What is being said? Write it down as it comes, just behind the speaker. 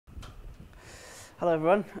Hello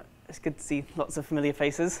everyone, it's good to see lots of familiar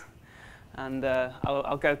faces, and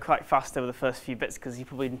I'll go quite fast over the first few bits because you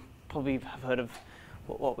probably have heard of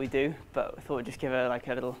what we do, but I thought I'd just give a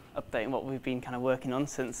little update on what we've been kind of working on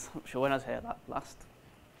since, I'm not sure when I was here, last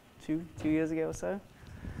two years ago or so.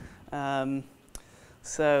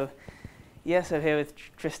 So here with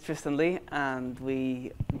Tristan Lee, and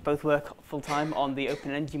we both work full-time on the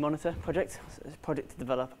OpenEnergyMonitor project. So it's a project to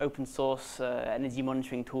develop open source energy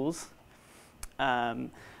monitoring tools.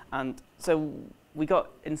 And so we got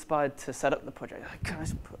inspired to set up the project. Can I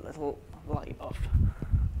just put a little light off?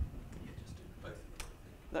 Is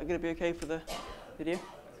that going to be okay for the video?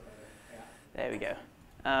 There we go.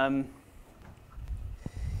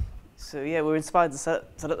 So yeah, we're inspired to set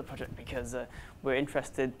up the project because we're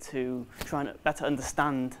interested to try and better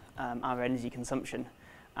understand our energy consumption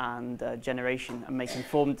and generation and make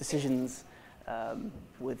informed decisions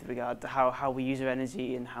with regard to how we use our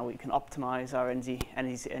energy and how we can optimize our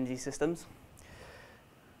energy systems.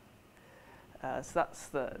 So that's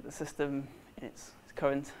the system in its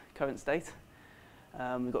current state.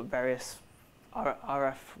 We've got various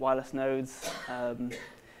RF wireless nodes,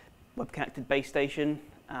 web-connected base station,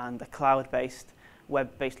 and a cloud-based,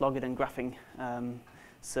 web-based logging and graphing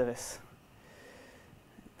service.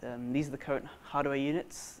 These are the current hardware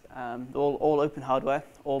units, all open hardware,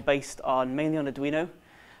 all based mainly on Arduino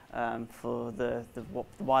for the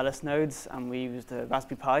wireless nodes, and we used a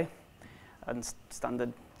Raspberry Pi and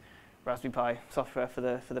standard Raspberry Pi software for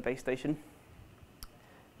the base station.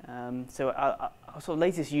 So our sort of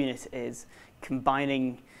latest unit is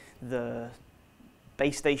combining the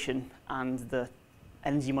base station and the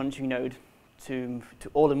energy monitoring node to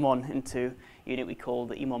all in one into a unit we call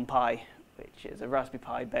the Emon Pi, which is a Raspberry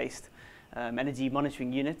Pi based energy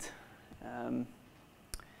monitoring unit,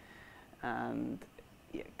 and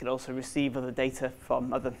it can also receive other data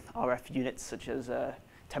from other RF units such as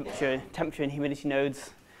temperature and humidity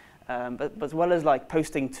nodes, but as well as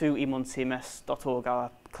posting to emoncms.org, our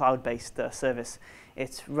cloud-based service.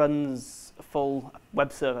 It runs a full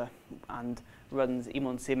web server and runs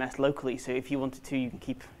emoncms locally. So if you wanted to, you can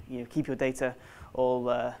keep your data all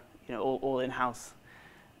all in-house.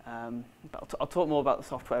 But I'll talk more about the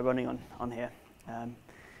software running on here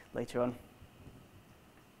later on.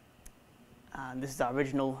 And this is our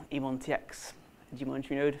original EmonTX energy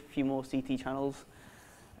monitoring node. A few more CT channels,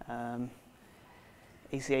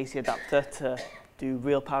 AC/AC adapter to do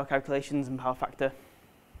real power calculations and power factor.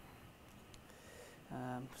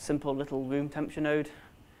 Simple little room temperature node,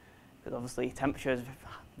 because obviously temperature is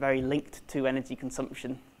very linked to energy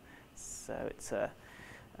consumption, so it's an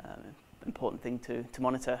important thing to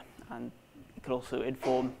monitor, and it could also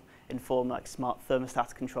inform like smart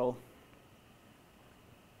thermostat control.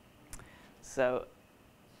 So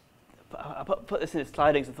I put this in a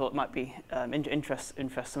slide because I thought it might be interest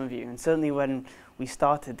some of you, and certainly when we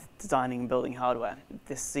started designing and building hardware,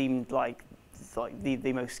 this seemed like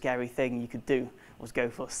the most scary thing you could do was go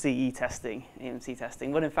for CE testing, EMC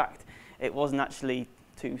testing, when in fact it wasn't actually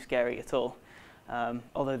too scary at all.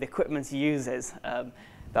 Although the equipment he uses,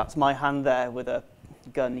 that's my hand there with a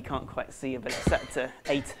gun, you can't quite see it, but it's set to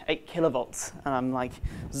 8 kilovolts, and I'm like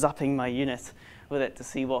zapping my unit with it to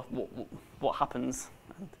see what happens.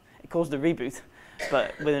 And it caused a reboot,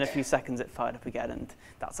 but within a few seconds it fired up again, and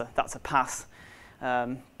that's a pass.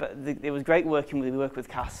 But it was great working with. We work with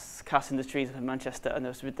Cass Industries up in Manchester, and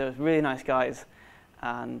there was really nice guys.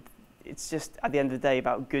 And it's just at the end of the day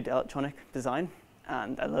about good electronic design.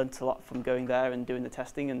 And I learned a lot from going there and doing the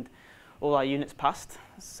testing, and all our units passed,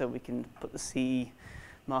 so we can put the CE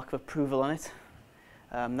mark of approval on it.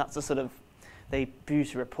 That's a sort of, they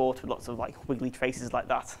produce a report with lots of wiggly traces like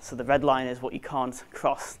that. So the red line is what you can't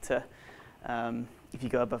cross to. If you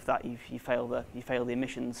go above that, you fail the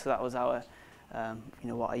emissions. So that was our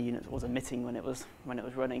what our unit was emitting when it was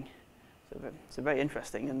running. So very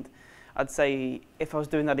interesting, and I'd say if I was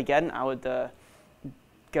doing that again, I would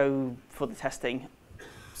go for the testing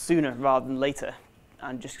sooner rather than later,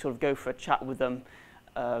 and just sort of go for a chat with them.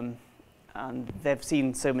 And they've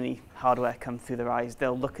seen so many hardware come through their eyes.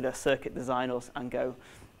 They'll look at a circuit design and go,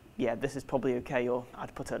 yeah, this is probably okay, or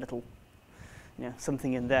I'd put a little,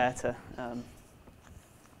 something in there to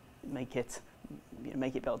make it be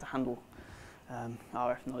able to handle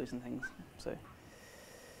RF noise and things. So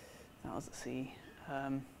that was the C.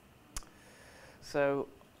 So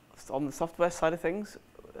on the software side of things,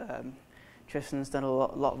 Tristan's done a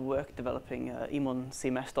lot of work developing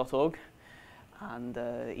emoncms.org, and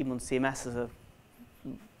emoncms is a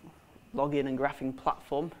login and graphing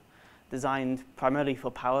platform designed primarily for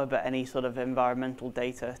power, but any sort of environmental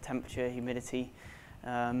data, temperature, humidity,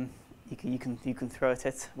 you can throw at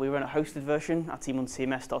it. We run a hosted version at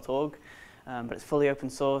emuncms.org, but it's fully open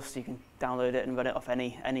source. You can download it and run it off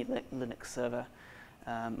any Linux server.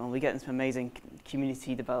 And we get some amazing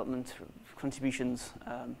community development contributions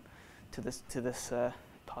to this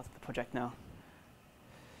part of the project now.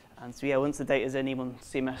 And so yeah, once the data's in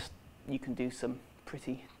emuncms, you can do some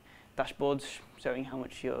pretty dashboards showing how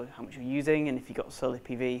much you're using, and if you've got solar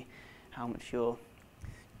PV, how much you're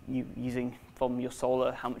using from your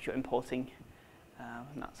solar, how much you're importing,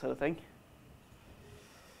 and that sort of thing.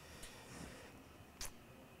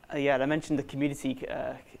 Yeah, and I mentioned the community.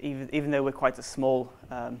 Even though we're quite a small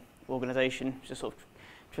organisation, just sort of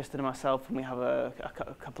Tristan and myself, and we have a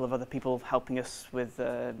couple of other people helping us with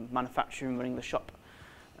manufacturing, running the shop.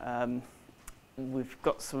 We've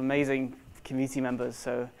got some amazing community members,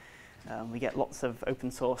 so we get lots of open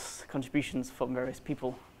source contributions from various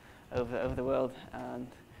people over the world, and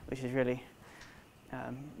which is really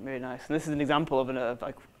really nice. And this is an example of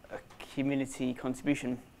a community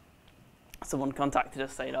contribution. Someone contacted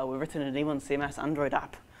us saying, "Oh, we've written an emuncms Android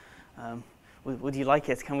app. Would you like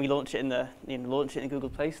it? Can we launch it in the launch it in Google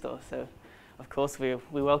Play Store?" So, of course, we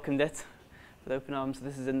welcomed it with open arms.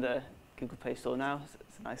 This is in the Google Play Store now. So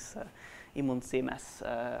it's a nice emuncms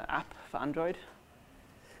app for Android.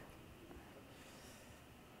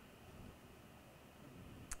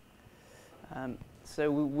 So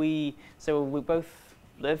we both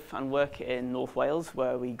live and work in North Wales,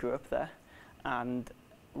 where we grew up there, and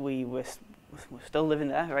we're still living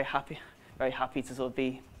there. Very happy to sort of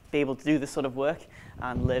be able to do this sort of work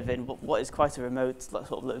and live in what is quite a remote,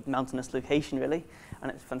 sort of mountainous location, really.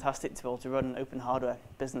 And it's fantastic to be able to run an open hardware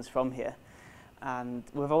business from here. And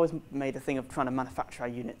we've always made a thing of trying to manufacture our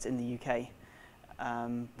units in the UK.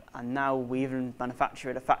 And now we even manufacture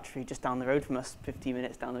at a factory just down the road from us, 15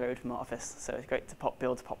 minutes down the road from our office. So it's great to be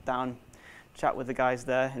able to pop down, chat with the guys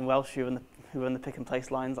there in Welsh who run the pick and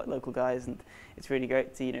place lines, like local guys, and it's really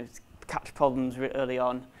great to catch problems early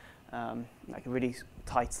on, like a really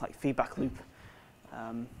tight feedback loop.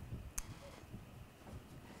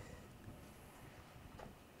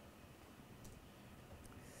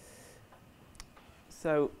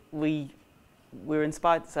 So we're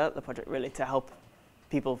inspired to set up the project really to help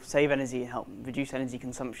people save energy and help reduce energy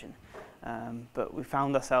consumption. But we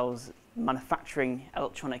found ourselves manufacturing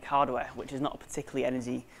electronic hardware, which is not a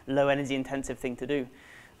particularly low energy intensive thing to do.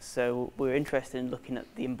 So we're interested in looking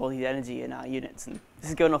at the embodied energy in our units. And this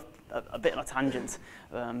is going off a bit on a tangent,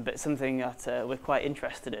 but it's something that we're quite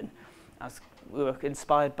interested in. As we were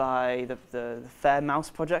inspired by the Fair Mouse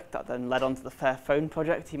project that then led on to the Fair Phone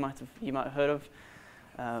project you might have heard of.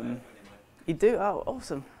 You do? Oh,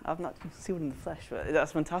 awesome. I've not seen it in the flesh, but that's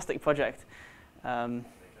a fantastic project.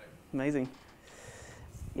 Amazing.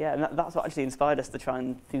 Yeah, and that's what actually inspired us to try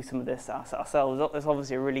and do some of this ourselves. It's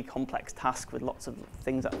obviously a really complex task with lots of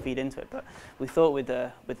things that feed into it, but we thought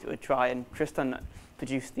we'd try, and Tristan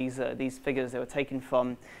produced these figures. They were taken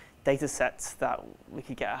from data sets that we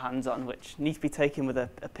could get our hands on, which need to be taken with a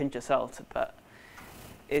pinch of salt, but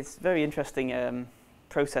it's a very interesting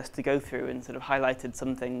process to go through, and sort of highlighted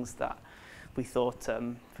some things that we thought,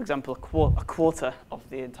 for example, a quarter of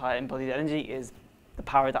the entire embodied energy is the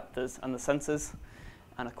power adapters and the sensors,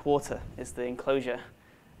 and a quarter is the enclosure,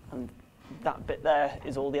 and that bit there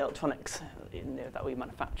is all the electronics that we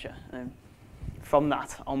manufacture. And from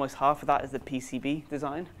that, almost half of that is the PCB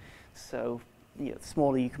design. So the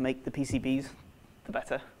smaller you can make the PCBs, the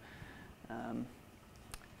better.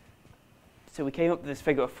 So we came up with this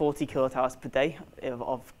figure of 40 kilowatt hours per day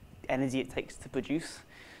of energy it takes to produce.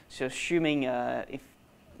 So assuming if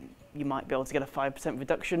you might be able to get a 5%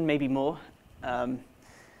 reduction, maybe more,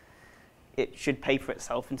 it should pay for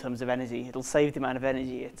itself in terms of energy. It'll save the amount of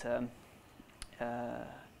energy it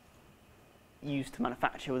used to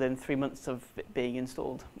manufacture within 3 months of it being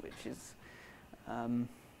installed, which is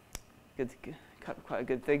quite a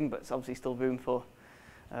good thing, but it's obviously still room for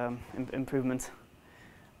improvement.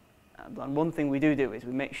 And one thing we do is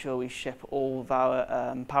we make sure we ship all of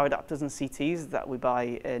our power adapters and CTs that we buy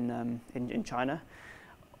in China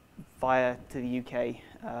to the UK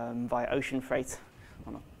via ocean freight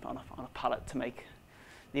on a pallet to make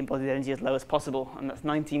the embodied energy as low as possible, and that's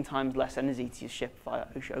 19 times less energy to ship via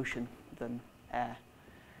ocean than air.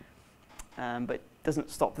 But it doesn't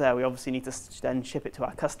stop there. We obviously need to then ship it to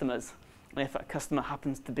our customers, and if that customer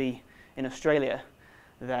happens to be in Australia,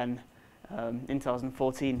 then in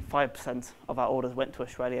 2014, 5% of our orders went to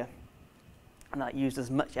Australia, and that used as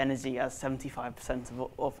much energy as 75%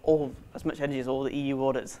 of all, as much energy as all the EU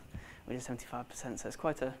orders, which is 75%. So it's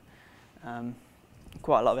quite a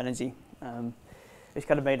lot of energy, which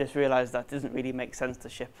kind of made us realise that it doesn't really make sense to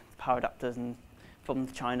ship power adapters and from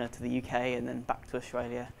China to the UK and then back to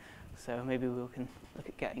Australia. So maybe we can look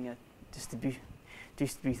at getting a distributor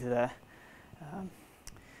there.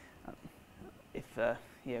 If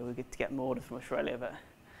we get to get more orders from Australia, but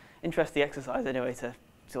interesting exercise anyway to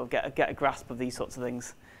sort of get a grasp of these sorts of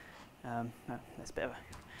things. That's a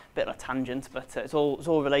bit of a tangent, but it's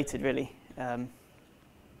all related really.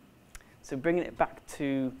 So bringing it back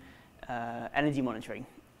to energy monitoring.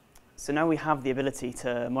 So now we have the ability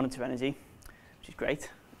to monitor energy, which is great.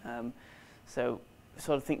 So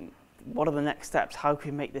sort of think, what are the next steps? How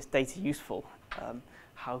can we make this data useful?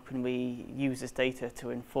 How can we use this data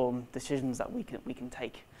to inform decisions that we can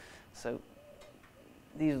take? So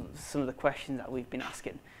these are some of the questions that we've been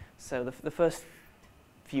asking. So the first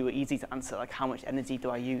few are easy to answer, like how much energy do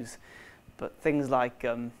I use? But things like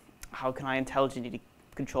how can I intelligently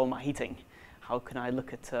control my heating? How can I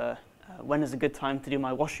look at when is a good time to do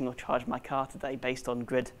my washing or charge my car today based on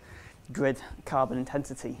grid carbon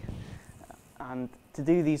intensity? And to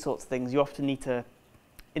do these sorts of things, you often need to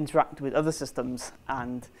interact with other systems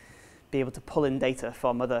and be able to pull in data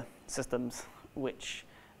from other systems, which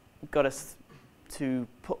got us to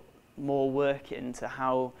put more work into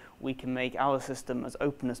how we can make our system as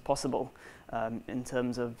open as possible in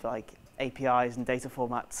terms of like APIs and data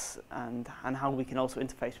formats, and how we can also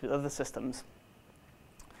interface with other systems.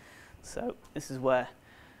 So this is where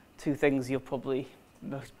two things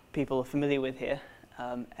most people are familiar with here,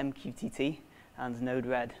 MQTT and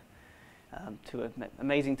Node-RED. Two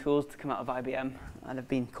amazing tools to come out of IBM, and I've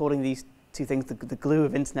been calling these two things the glue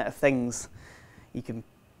of Internet of Things. You can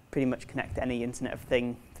pretty much connect any Internet of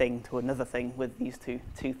thing to another thing with these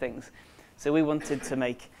two things. So we wanted to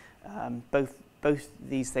make both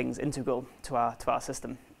these things integral to our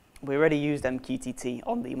system. We already used MQTT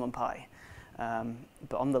on the E1Pi,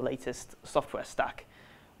 but on the latest software stack,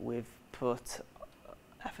 we've put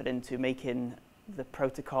effort into making the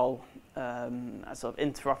protocol as sort of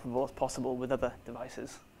interoperable as possible with other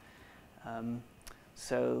devices.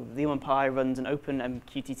 So the E1Pi runs an open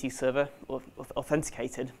MQTT server,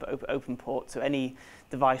 authenticated, but open port, so any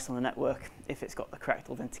device on the network, if it's got the correct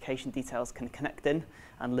authentication details, can connect in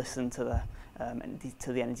and listen to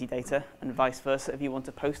the energy data, and vice versa. If you want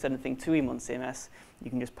to post anything to E1CMS, you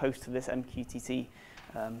can just post to this MQTT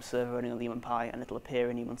server running on the E1Pi, and it'll appear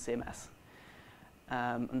in E1CMS.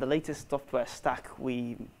 And the latest software stack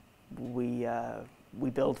we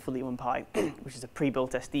build for the E1Pi, which is a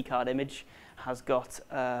pre-built SD card image, has got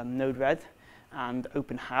Node-RED and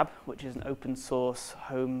OpenHAB, which is an open source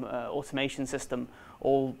home automation system,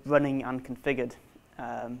 all running and configured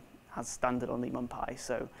as standard on the E1Pi.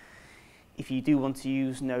 So if you do want to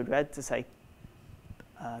use Node-RED to say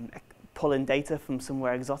pull in data from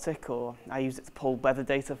somewhere exotic, or I use it to pull weather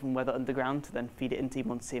data from Weather Underground to then feed it into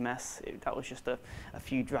E1CMS, that was just a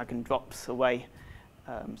few drag and drops away.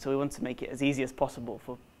 So we want to make it as easy as possible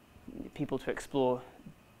for people to explore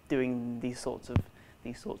doing these sorts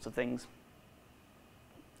of things.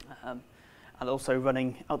 And also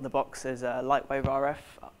running out the box is a Lightwave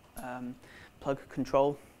RF plug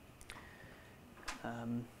control,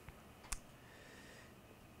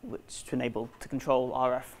 which to enable to control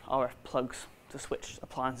RF plugs to switch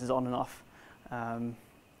appliances on and off.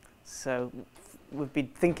 So we've been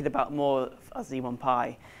thinking about more as the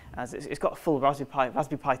E1Pi, as it's got a full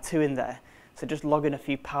Raspberry Pi 2 in there. So just log in a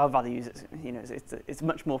few power values. It's a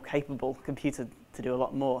much more capable computer to do a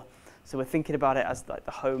lot more. So we're thinking about it as like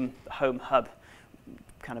the home hub,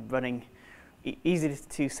 kind of running, easy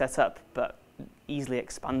to set up, but easily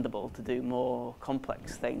expandable to do more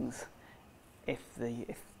complex things if the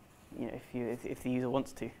user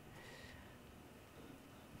wants to.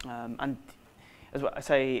 And as I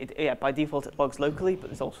say, by default it logs locally, but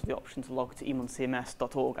there's also the option to log to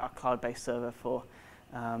e1cms.org, our cloud-based server for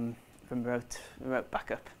remote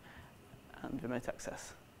backup and remote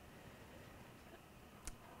access.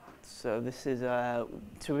 So this is so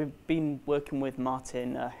we've been working with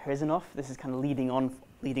Martin Hrizanov. This is kind of leading on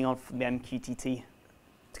from the MQTT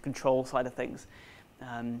to control side of things.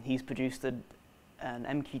 He's produced an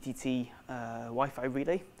MQTT Wi-Fi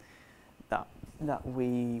relay that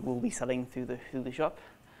we will be selling through the shop,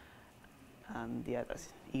 and yeah, that's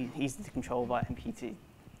easy to control via MQTT,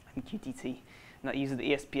 and that uses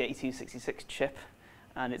the ESP8266 chip.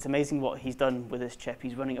 And it's amazing what he's done with this chip.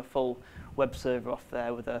 He's running a full web server off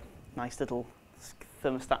there with a nice little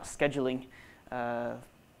thermostat scheduling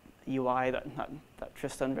UI that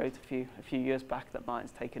Tristan wrote a few years back that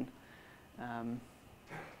Martin's taken. And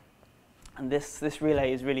this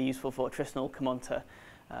relay is really useful for Tristan will come on to.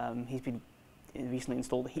 He's been recently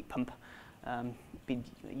installed a heat pump, been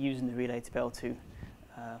using the relay to be able to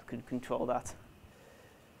control that.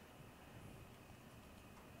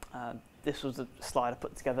 This was a slide I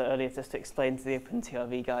put together earlier just to explain to the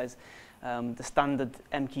OpenTRV guys. The standard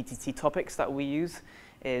MQTT topics that we use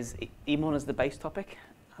is Emon as the base topic,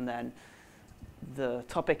 and then the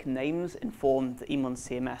topic names inform the Emon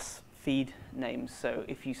CMS feed names. So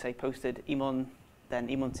if you say posted Emon, then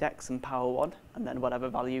EmonTX and Power 1, and then whatever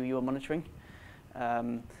value you are monitoring,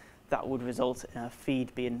 that would result in a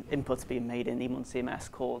feed inputs being made in Emon CMS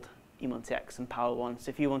called EmonTX and Power 1. So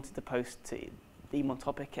if you wanted to post to the Emon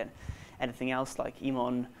topic and anything else like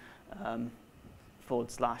Emon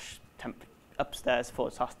 /temp upstairs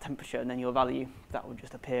 / temperature, and then your value, that would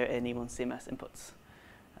just appear in Emon CMS inputs.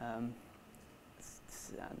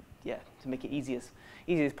 Yeah, to make it easy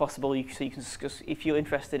as possible, so you can discuss if you're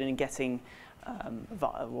interested in getting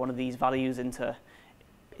one of these values into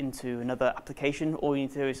another application. All you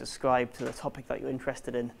need to do is subscribe to the topic that you're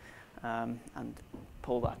interested in and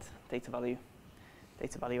pull that data value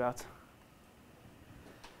out.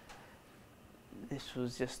 This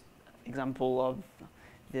was just an example of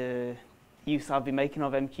the use I've been making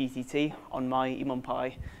of MQTT on my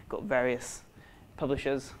EmonPi. Got various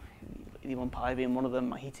publishers, EmonPi being one of them,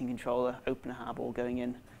 my heating controller, OpenEnergyMonitor all going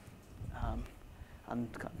in,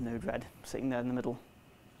 and got Node-RED sitting there in the middle.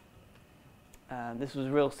 This was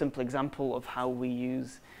a real simple example of how we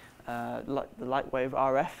use the Lightwave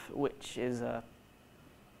RF, which is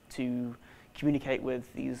to communicate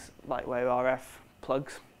with these Lightwave RF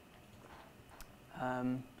plugs.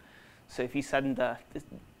 So if you send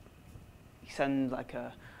like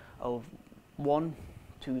a 1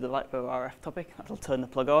 to the Lightwave RF topic, that'll turn the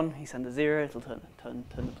plug on. You send a 0, it'll turn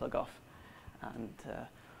the plug off. And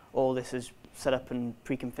all this is set up and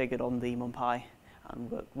pre-configured on the EmonPi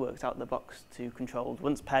and works out of the box to control,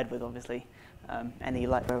 once paired with obviously any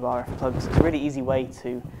Lightwave RF plugs. It's a really easy way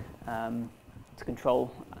to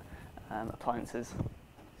control appliances.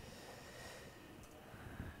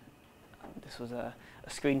 This was a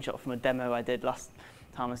screenshot from a demo I did last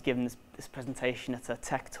time I was giving this presentation at a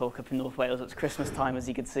tech talk up in North Wales. It was Christmas time, as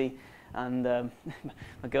you could see, and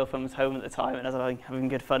my girlfriend was home at the time, and I was having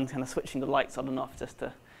good fun kind of switching the lights on and off just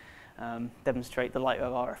to demonstrate the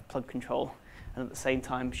Lightwave RF plug control, and at the same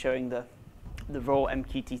time showing the raw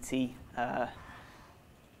MQTT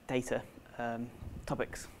data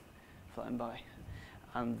topics flying by,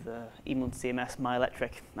 and the Emon CMS My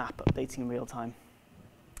Electric app updating in real time.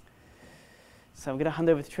 So I'm going to hand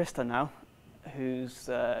over to Tristan now, who's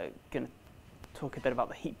going to talk a bit about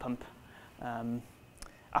the heat pump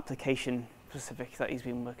application specific that he's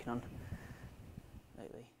been working on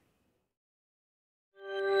lately.